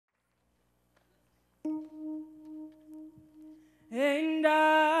And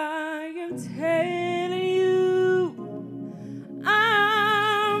I am telling you,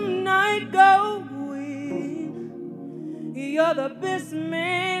 I'm not going. You're the best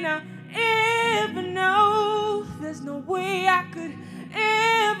man I ever know. There's no way I could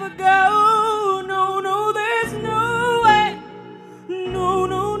ever go. No, no, there's no way. No,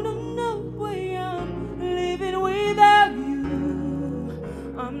 no, no, no way I'm living without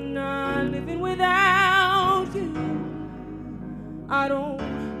you. I'm not living without you. I don't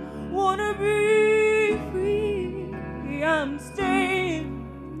wanna be free. I'm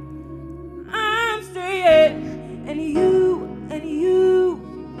staying, and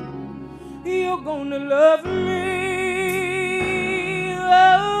you're gonna love me.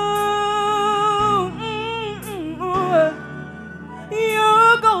 Oh,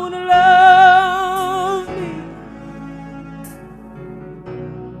 you're gonna love me.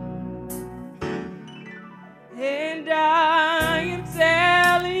 And I am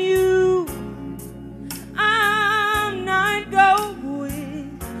telling you, I'm not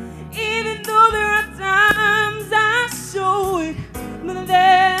going, even though there are times I show it, but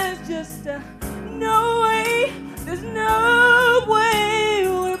there's just no way, there's no way.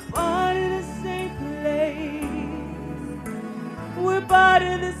 We're part of the same place, we're part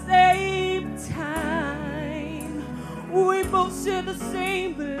of the same time, we both share the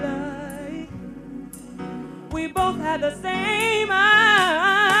same blood, we both have the same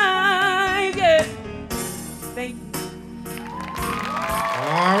eyes. Yeah. Thank you.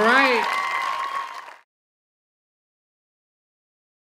 All right.